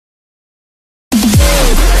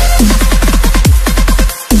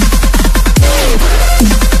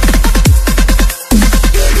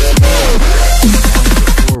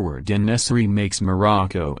Nesyri makes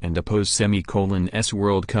Morocco&apos S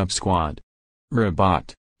World Cup squad.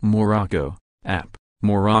 RABAT, Morocco&amp.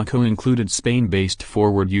 Morocco included Spain-based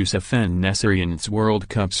forward Youssef En Nesyri in its World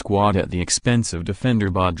Cup squad at the expense of defender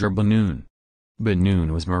Badr Banoun.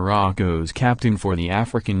 Banoun was Morocco's captain for the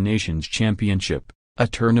African Nations Championship, a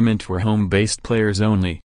tournament for home-based players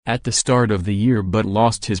only, at the start of the year, but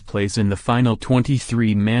lost his place in the final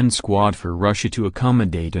 23-man squad for Russia to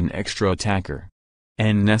accommodate an extra attacker.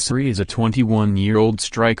 En Nesyri is a 21-year-old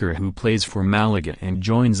striker who plays for Malaga and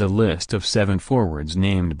joins a list of 7 forwards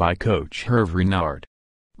named by coach Hervé Renard.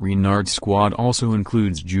 Renard's squad also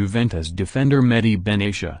includes Juventus defender Mehdi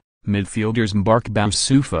Benatia, midfielders Mbark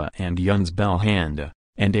Boussoufa and Younes Belhanda,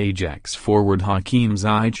 and Ajax forward Hakim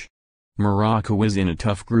Ziyech. Morocco is in a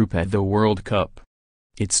tough group at the World Cup.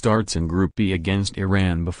 It starts in Group B against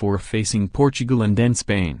Iran before facing Portugal and then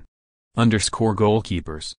Spain.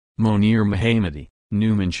 Goalkeepers: Monir Mohammadi,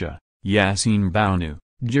 Numancia, Yassine Bounou,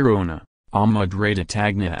 Girona, Ahmad Reda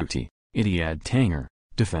Tagnauti, Itiad Tanger.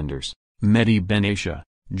 Defenders: Mehdi Benatia,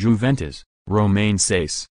 Juventus, Romain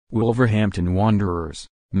Saiss, Wolverhampton Wanderers,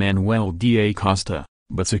 Manuel da Costa,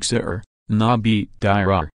 Basaksehir, Nabi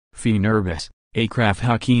Dirar, Fenerbahce, Achraf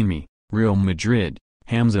Hakimi, Real Madrid,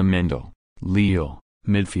 Hamza Mendel, Lille.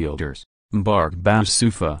 Midfielders: Mbark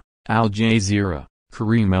Boussoufa, Al Jazeera,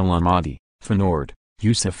 Karim El Ahmadi, Feyenoord,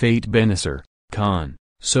 Youssef Ben Nesyri, Khan,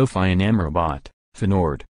 Sofiane Amrabat,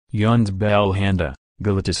 Feyenoord, Younes Belhanda,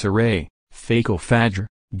 Galatasaray, Fakel Fajr,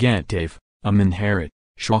 Getafe, Amin Harit,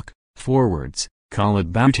 Schalke. Forwards: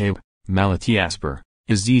 Khalid Boutaib, Malatyaspor,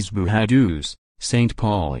 Aziz Bouhadouz, St.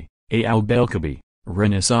 Pauli, Al Belkabi,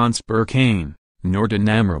 Renaissance Berkane, Nordin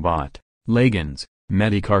Amrabat, Leganés,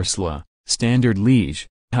 Mehdi Karsla, Standard Liège,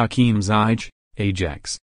 Hakim Ziyech,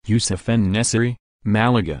 Ajax, Youssef En Nesyri,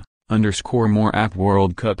 Malaga. _more app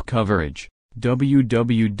World Cup coverage,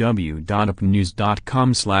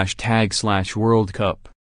 www.appnews.com/tag/World Cup